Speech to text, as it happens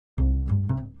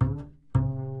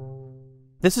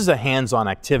This is a hands-on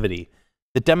activity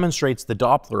that demonstrates the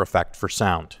Doppler effect for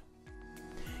sound.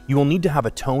 You will need to have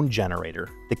a tone generator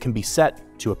that can be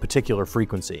set to a particular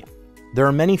frequency. There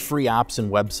are many free apps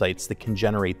and websites that can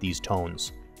generate these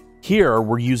tones. Here,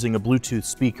 we're using a Bluetooth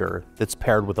speaker that's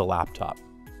paired with a laptop.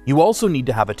 You also need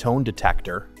to have a tone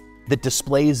detector that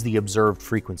displays the observed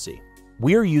frequency.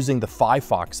 We are using the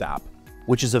Firefox app,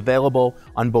 which is available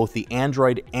on both the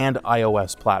Android and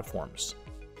iOS platforms.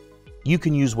 You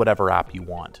can use whatever app you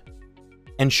want.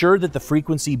 Ensure that the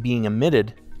frequency being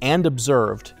emitted and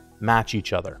observed match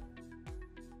each other.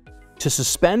 To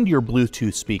suspend your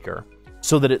Bluetooth speaker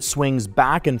so that it swings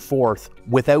back and forth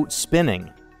without spinning,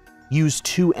 use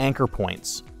 2 anchor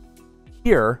points.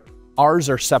 Here, ours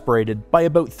are separated by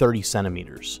about 30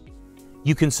 centimeters.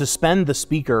 You can suspend the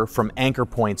speaker from anchor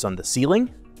points on the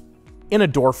ceiling, in a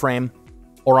door frame,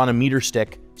 or on a meter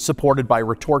stick supported by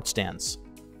retort stands,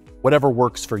 whatever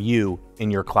works for you in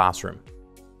your classroom.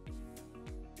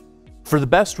 For the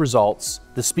best results,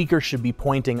 the speaker should be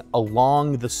pointing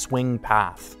along the swing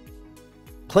path.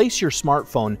 Place your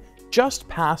smartphone just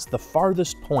past the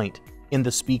farthest point in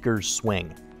the speaker's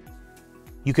swing.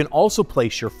 You can also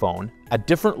place your phone at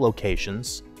different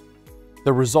locations.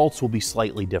 The results will be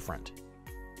slightly different.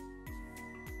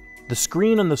 The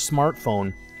screen on the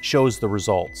smartphone shows the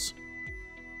results.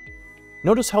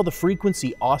 Notice how the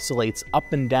frequency oscillates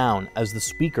up and down as the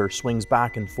speaker swings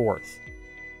back and forth.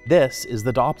 This is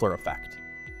the Doppler effect.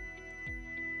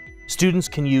 Students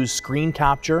can use screen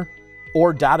capture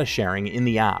or data sharing in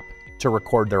the app to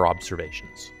record their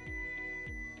observations.